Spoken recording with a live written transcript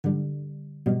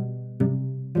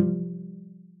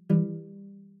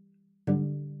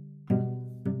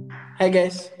Hi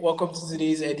guys, welcome to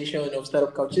today's edition of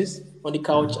Startup Couches. On the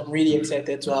couch, I'm really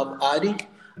excited to have Adi.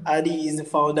 Adi is the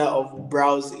founder of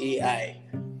Browse AI.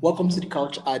 Welcome to the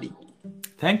couch, Adi.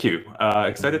 Thank you.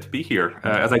 Excited to be here.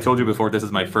 As I told you before, this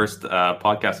is my first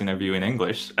podcast interview in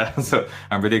English, so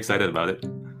I'm really excited about it.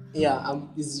 Yeah,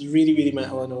 it's really my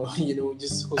honor,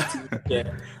 just hosting you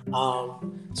here.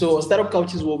 So on Startup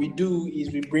Couches, what we do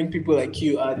is we bring people like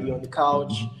you, Adi, on the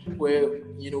couch, where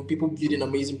people building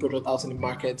amazing product out in the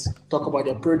market, talk about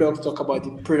their product, talk about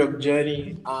the product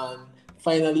journey, and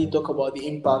finally talk about the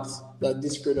impact that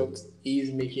this product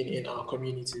is making in our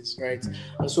communities, right?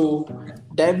 And so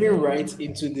diving right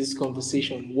into this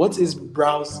conversation, what is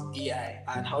Browse AI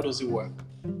and how does it work?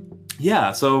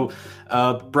 Yeah, so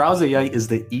Browse AI is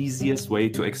the easiest way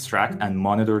to extract and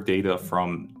monitor data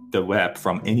from the web,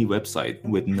 from any website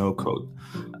with no code.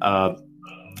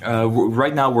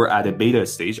 Right now, we're at a beta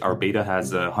stage. Our beta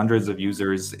has hundreds of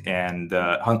users and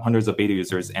hundreds of beta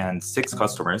users and 6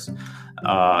 customers.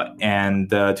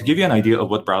 To give you an idea of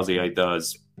what Browse AI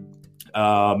does,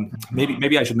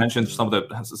 maybe I should mention some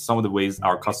of the ways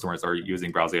our customers are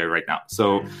using Browse AI right now.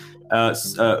 So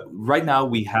right now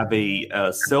we have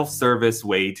a self-service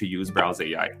way to use Browse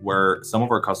AI, where some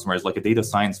of our customers, like a data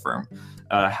science firm,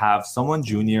 have someone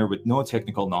junior with no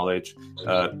technical knowledge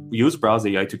use Browse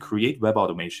AI to create web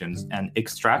automations and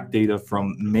extract data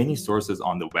from many sources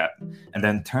on the web, and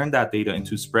then turn that data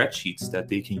into spreadsheets that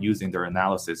they can use in their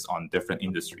analysis on different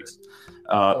industries.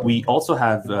 We also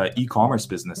have e-commerce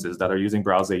businesses that are using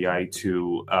Browse AI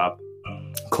to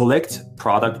collect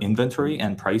product inventory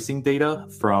and pricing data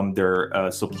from their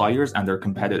suppliers and their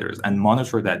competitors and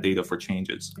monitor that data for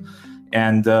changes.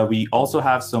 And we also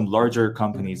have some larger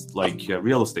companies like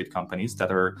real estate companies that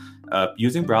are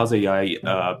using Browse AI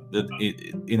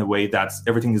in a way that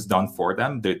everything is done for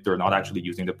them. They're not actually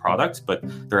using the product, but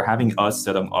they're having us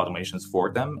set up automations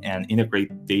for them and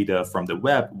integrate data from the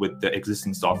web with the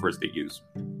existing softwares they use.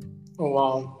 Oh,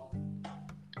 wow.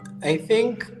 I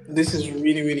think this is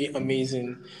really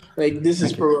amazing. Like, this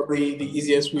is probably the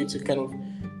easiest way to kind of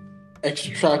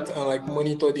extract and like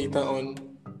monitor data on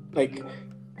like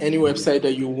any website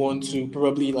that you want to,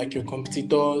 probably like your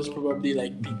competitors, probably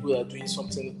like people that are doing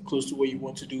something close to what you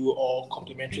want to do, or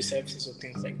complementary services or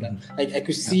things like that. Like, I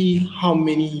could see how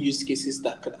many use cases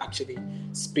that could actually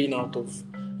spin out of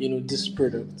this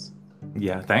product.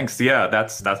 Yeah, thanks. Yeah,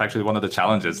 that's actually one of the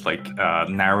challenges, like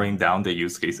narrowing down the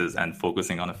use cases and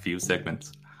focusing on a few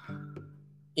segments.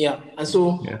 Yeah, and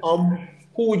so Yeah.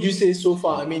 who would you say so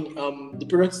far? I mean, the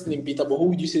product's still in beta, but who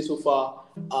would you say so far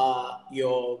are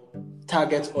your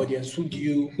target audience? Who do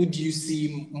you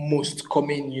see most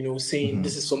coming? Saying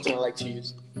this is something I like to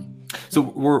use. So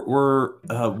we're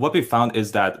what we found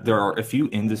is that there are a few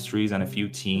industries and a few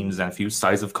teams and a few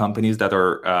size of companies that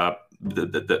are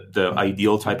the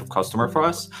ideal type of customer for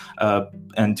us.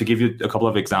 And to give you a couple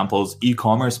of examples,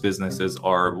 e-commerce businesses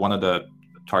are one of the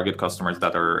target customers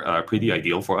that are pretty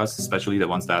ideal for us, especially the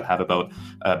ones that have about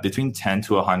between 10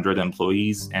 to 100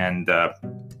 employees. And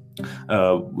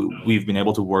we've been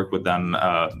able to work with them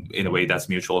in a way that's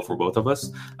mutual for both of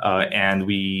us. And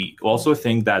we also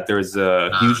think that there's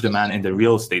a huge demand in the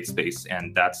real estate space,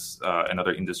 and that's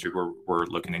another industry we're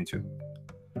looking into.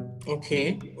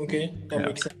 Okay, that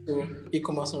makes sense. So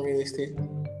e-commerce and real estate.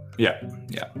 Yeah.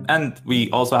 And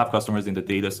we also have customers in the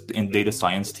data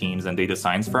science teams and data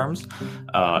science firms,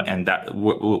 and that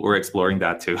we're exploring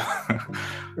that too.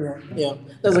 Yeah.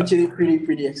 That's actually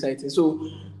pretty exciting. So,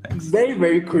 Thanks.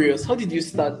 very curious. How did you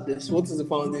start this? What is the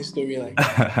founding story like?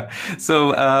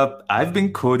 So I've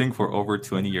been coding for over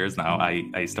 20 years now.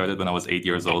 I started when I was 8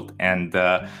 years old, and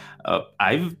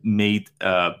I've made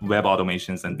web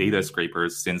automations and data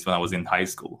scrapers since when I was in high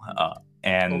school.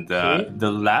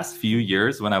 The last few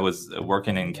years when I was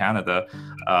working in Canada,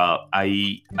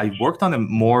 I worked on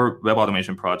more web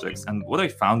automation projects. And what I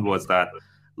found was that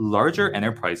larger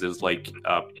enterprises like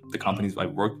the companies I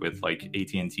worked with, like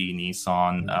AT&T,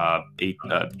 Nissan,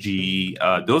 GE,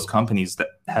 those companies that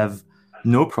have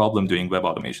no problem doing web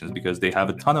automations because they have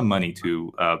a ton of money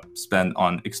to spend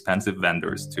on expensive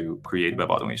vendors to create web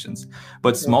automations.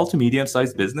 But small to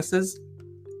medium-sized businesses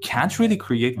can't really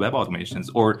create web automations,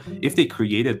 or if they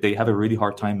create it, they have a really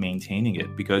hard time maintaining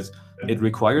it because it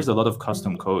requires a lot of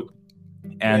custom code.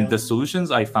 And the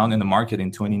solutions I found in the market in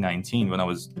 2019 when I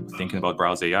was thinking about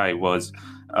Browse AI was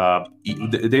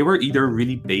They were either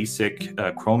really basic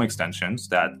Chrome extensions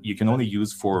that you can only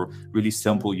use for really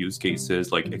simple use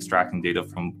cases like extracting data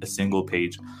from a single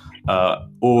page,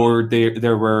 or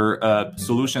there were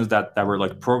solutions that were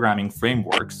like programming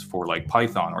frameworks for like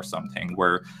Python or something,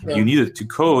 where you needed to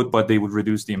code, but they would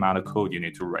reduce the amount of code you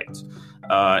need to write.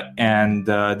 And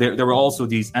there were also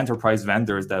these enterprise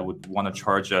vendors that would want to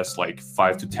charge us like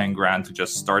 $5 to $10,000 to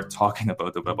just start talking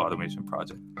about the web automation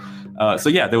project. So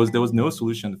yeah, there was no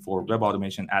solution for web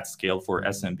automation at scale for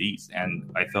SMBs, and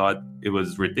I thought it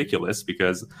was ridiculous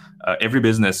because every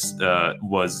business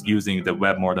was using the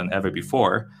web more than ever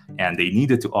before, and they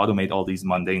needed to automate all these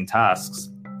mundane tasks.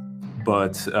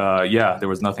 But yeah, there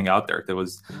was nothing out there. There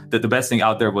was the best thing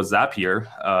out there was Zapier,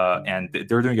 and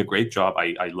they're doing a great job.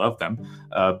 I love them,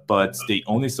 but they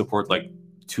only support like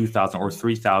 2,000 or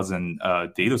 3,000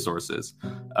 data sources.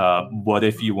 What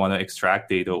if you want to extract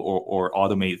data or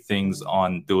automate things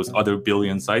on those other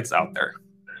billion sites out there?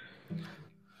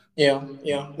 Yeah,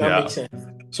 that makes sense.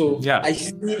 So yeah. I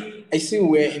see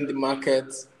where in the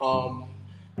market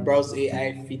Browse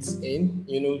AI fits in,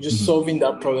 just solving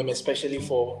that problem, especially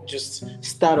for just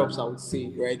startups, I would say,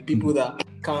 right? People that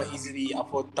can't easily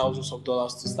afford thousands of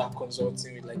dollars to start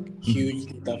consulting with like huge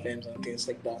data firms and things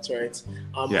like that, right?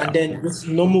 And then with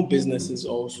normal businesses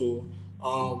also,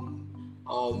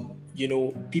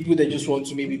 people that just want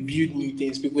to maybe build new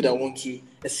things, people that want to,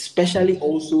 especially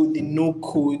also the no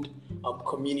code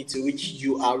community, which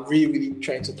you are really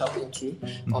trying to tap into.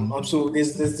 So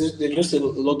there's just a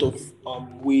lot of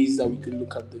ways that we could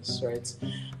look at this, right?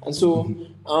 And so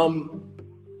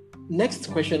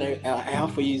next question I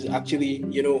have for you is actually,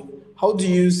 how do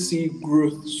you see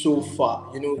growth so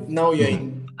far? Now you're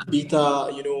in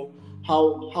beta,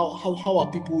 how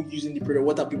are people using the product?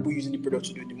 What are people using the product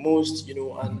to do the most?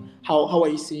 And how are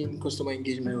you seeing customer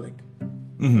engagement like?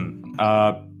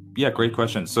 Yeah, great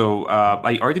question. So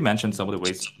I already mentioned some of the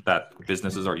ways that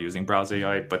businesses are using Browse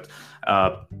AI, but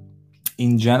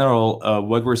in general,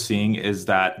 what we're seeing is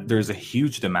that there's a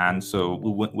huge demand. So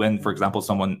when, for example,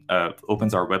 someone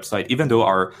opens our website, even though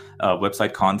our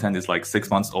website content is like 6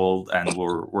 months old and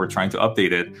we're trying to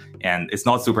update it, and it's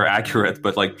not super accurate,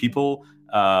 but like people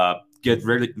get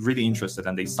really interested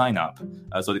and they sign up.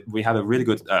 So we have a really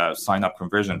good sign up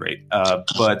conversion rate,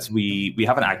 but we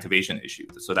have an activation issue.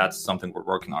 So that's something we're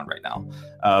working on right now.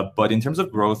 But in terms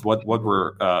of growth, what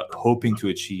we're hoping to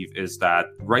achieve is that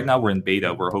right now we're in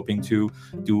beta. We're hoping to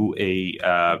do a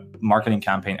marketing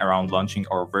campaign around launching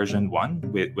our version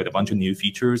 1 with a bunch of new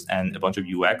features and a bunch of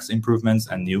UX improvements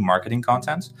and new marketing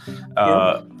content,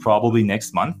 probably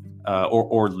next month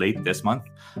or late this month.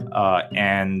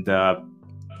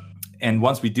 And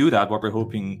once we do that, what we're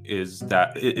hoping is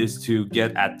to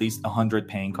get at least 100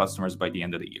 paying customers by the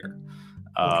end of the year.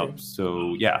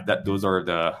 So yeah, those are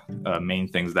the main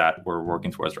things that we're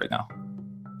working towards right now.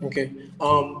 Okay.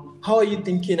 How are you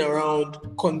thinking around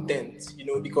content?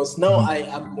 Because now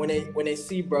when I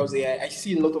see Browse AI, I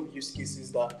see a lot of use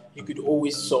cases that you could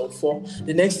always solve for.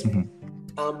 The next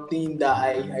thing that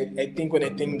I think when I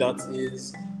think that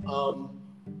is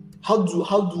how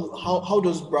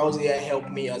does Browse AI help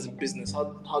me as a business?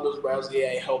 How does Browse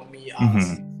AI help me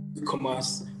as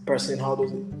e-commerce person? How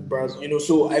does it browse?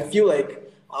 So I feel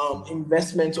like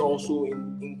investment also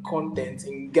in content,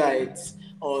 in guides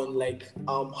on like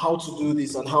how to do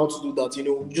this and how to do that.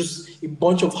 Just a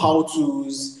bunch of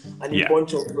how-tos and a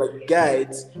bunch of like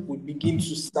guides would begin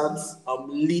to start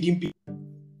leading people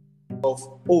of,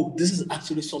 this is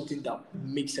actually something that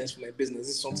makes sense for my business.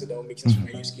 This is something that will make sense for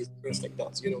my use case, things like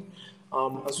that,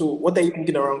 So what are you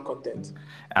thinking around content?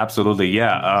 Absolutely.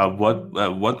 Yeah.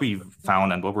 What we've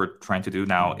found and what we're trying to do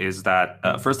now is that,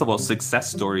 first of all,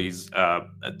 success stories have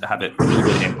a really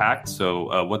good impact.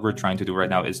 So what we're trying to do right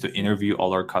now is to interview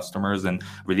all our customers and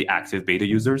really active beta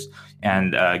users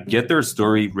and get their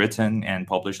story written and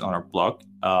published on our blog.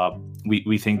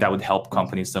 We think that would help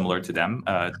companies similar to them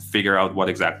figure out what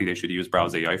exactly they should use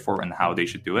Browse AI for and how they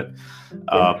should do it.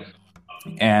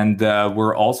 And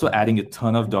we're also adding a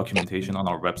ton of documentation on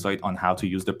our website on how to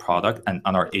use the product and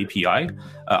on our API.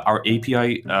 Our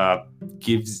API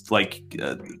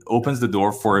opens the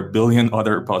door for a billion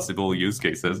other possible use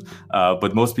cases,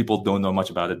 but most people don't know much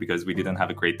about it because we didn't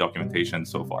have a great documentation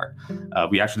so far.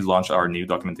 We actually launched our new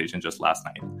documentation just last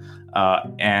night.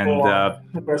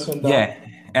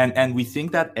 And we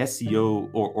think that SEO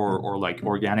or like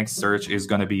organic search is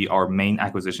going to be our main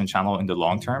acquisition channel in the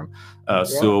long term.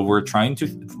 So we're trying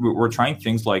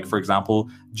things like, for example,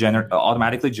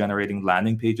 automatically generating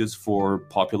landing pages for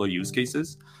popular use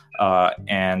cases,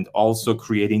 and also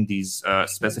creating these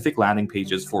specific landing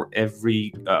pages for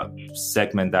every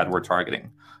segment that we're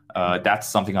targeting. That's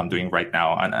something I'm doing right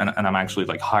now, and I'm actually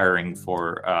like hiring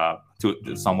for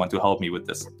someone to help me with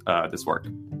this work.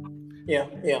 Yeah,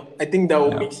 I think that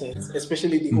would make sense,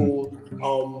 especially the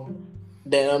whole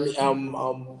dynamic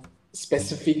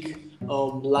specific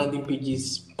landing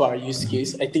pages per use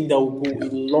case. I think that will go a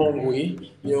long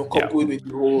way, coupled with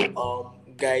the whole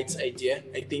guides idea.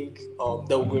 I think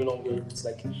that will go a long way. It's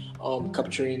like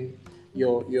capturing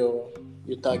your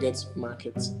target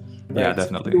market. Right? Yeah,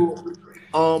 definitely.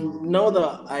 So, now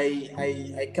that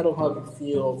I kind of have a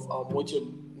feel of what your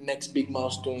next big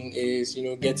milestone is,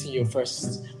 getting your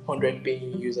first 100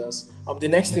 paying users. The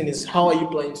next thing is, how are you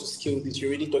planning to scale this?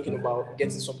 You're already talking about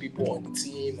getting some people on the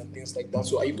team and things like that.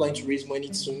 So are you planning to raise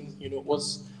money soon?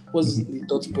 What's the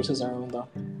thought process around that?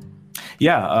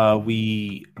 Yeah,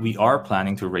 we are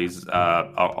planning to raise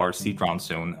our seed round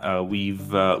soon. We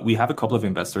have a couple of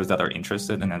investors that are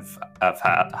interested and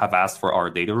have asked for our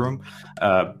data room,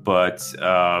 but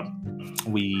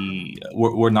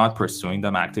we're not pursuing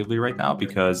them actively right now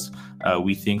because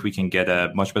we think we can get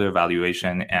a much better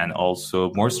valuation and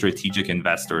also more strategic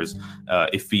investors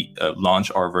if we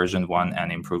launch our version 1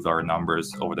 and improve our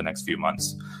numbers over the next few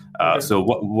months. So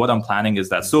what I'm planning is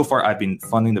that so far I've been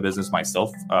funding the business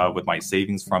myself with my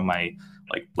savings from my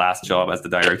last job as the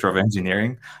director of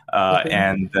engineering,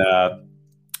 and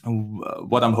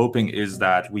what I'm hoping is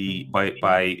that by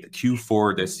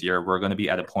Q4 this year we're going to be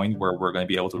at a point where we're going to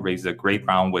be able to raise a great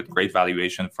round with great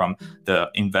valuation from the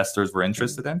investors we're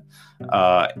interested in,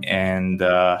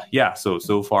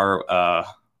 so far.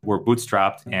 We're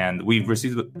bootstrapped, and we've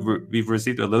received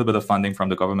a little bit of funding from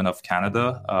the government of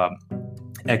Canada,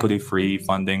 equity-free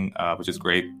funding, which is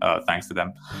great. Thanks to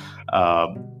them.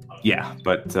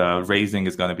 But raising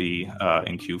is going to be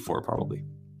in Q4 probably.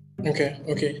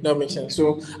 Okay, that makes sense.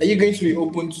 So, are you going to be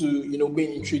open to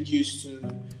being introduced to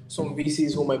some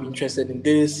VCs who might be interested in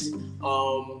this?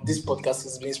 This podcast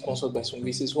is being sponsored by some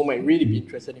VCs who might really be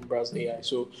interested in Browse AI.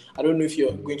 So, I don't know if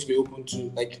you're going to be open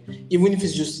to, even if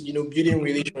it's just building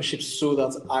relationships, so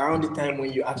that around the time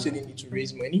when you actually need to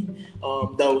raise money,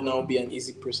 that will now be an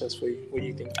easy process for you. What do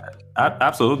you think?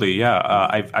 Absolutely, yeah.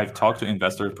 I've talked to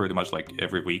investors pretty much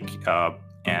every week,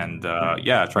 and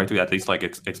try to at least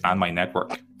expand my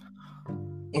network.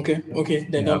 Okay,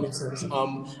 then that makes sense.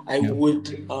 I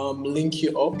would link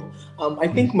you up. I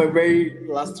think my very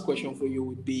last question for you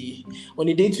would be, on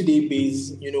a day-to-day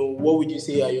basis, what would you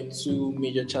say are your two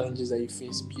major challenges that you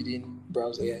face building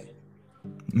Browse AI?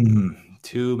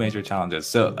 Two major challenges.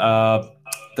 So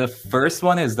the first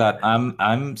one is that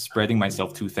I'm spreading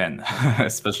myself too thin,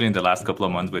 especially in the last couple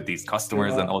of months with these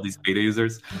customers and all these beta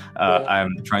users.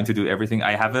 I'm trying to do everything.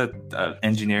 I have an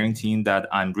engineering team that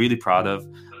I'm really proud of.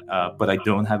 But I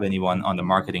don't have anyone on the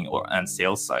marketing and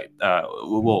sales side.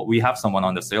 We have someone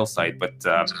on the sales side, but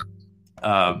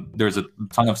there's a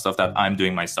ton of stuff that I'm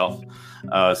doing myself.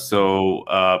 That's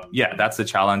the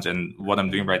challenge. And what I'm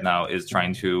doing right now is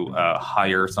trying to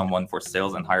hire someone for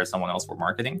sales and hire someone else for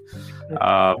marketing.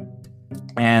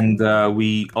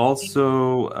 We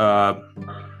also...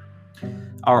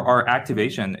 Our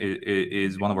activation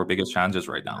is one of our biggest challenges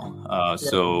right now.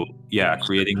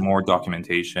 Creating more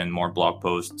documentation, more blog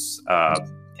posts,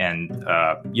 and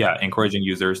encouraging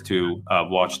users to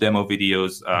watch demo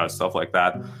videos, stuff like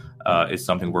that, is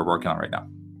something we're working on right now.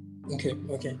 Okay,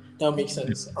 that makes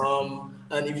sense.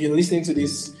 And if you're listening to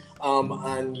this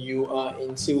and you are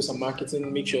in sales and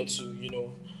marketing, make sure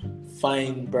to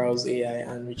find Browse AI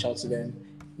and reach out to them.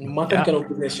 No matter what kind of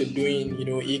business you're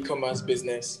doing, e-commerce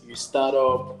business, you start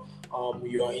up,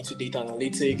 you are into data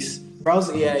analytics,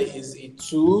 Browse AI is a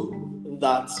tool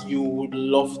that you would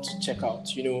love to check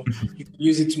out. You can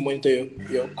use it to monitor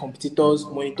your competitors,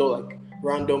 monitor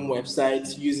random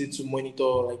websites, use it to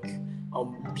monitor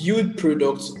build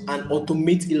products and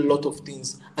automate a lot of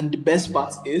things. And the best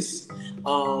part is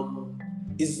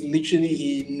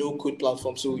literally a no-code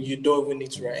platform, so you don't even need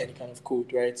to write any kind of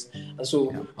code, right? And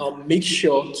so make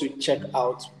sure to check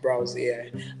out Browse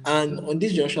AI. And on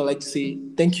this junction, I'd like to say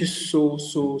thank you so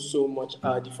much,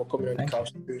 Adi, for coming on the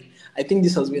couch today. I think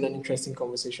this has been an interesting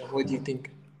conversation. What do you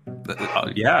think?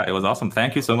 Yeah, it was awesome.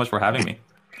 Thank you so much for having me.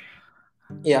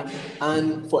 Yeah,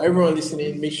 and for everyone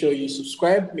listening, make sure you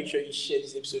subscribe, make sure you share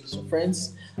this episode with your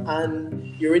friends,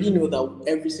 and you already know that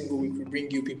every single week we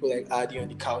bring you people like Adi on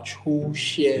the couch who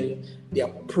share their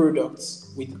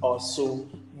products with us, so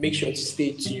make sure to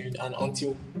stay tuned, and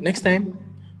until next time,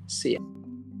 see ya.